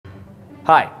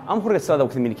Hi, I'm Jorge Estrada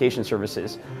with Communication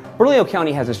Services. Bernalillo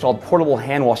County has installed portable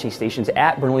hand washing stations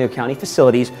at Bernalillo County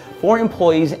facilities for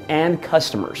employees and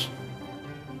customers.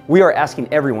 We are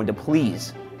asking everyone to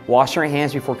please wash their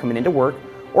hands before coming into work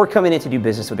or coming in to do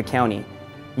business with the county.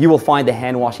 You will find the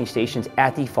hand washing stations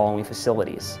at the following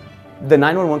facilities: the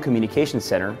 911 Communications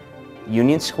Center,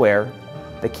 Union Square,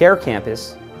 the Care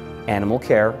Campus, Animal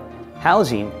Care,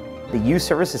 Housing, the Youth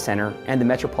Services Center, and the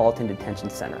Metropolitan Detention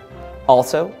Center.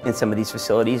 Also, in some of these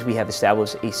facilities, we have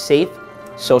established a safe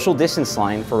social distance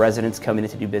line for residents coming in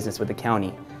to do business with the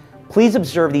county. Please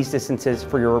observe these distances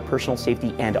for your personal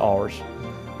safety and ours.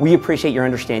 We appreciate your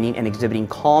understanding and exhibiting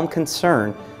calm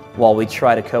concern while we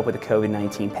try to cope with the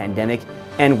COVID-19 pandemic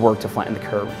and work to flatten the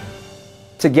curve.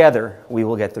 Together, we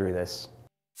will get through this.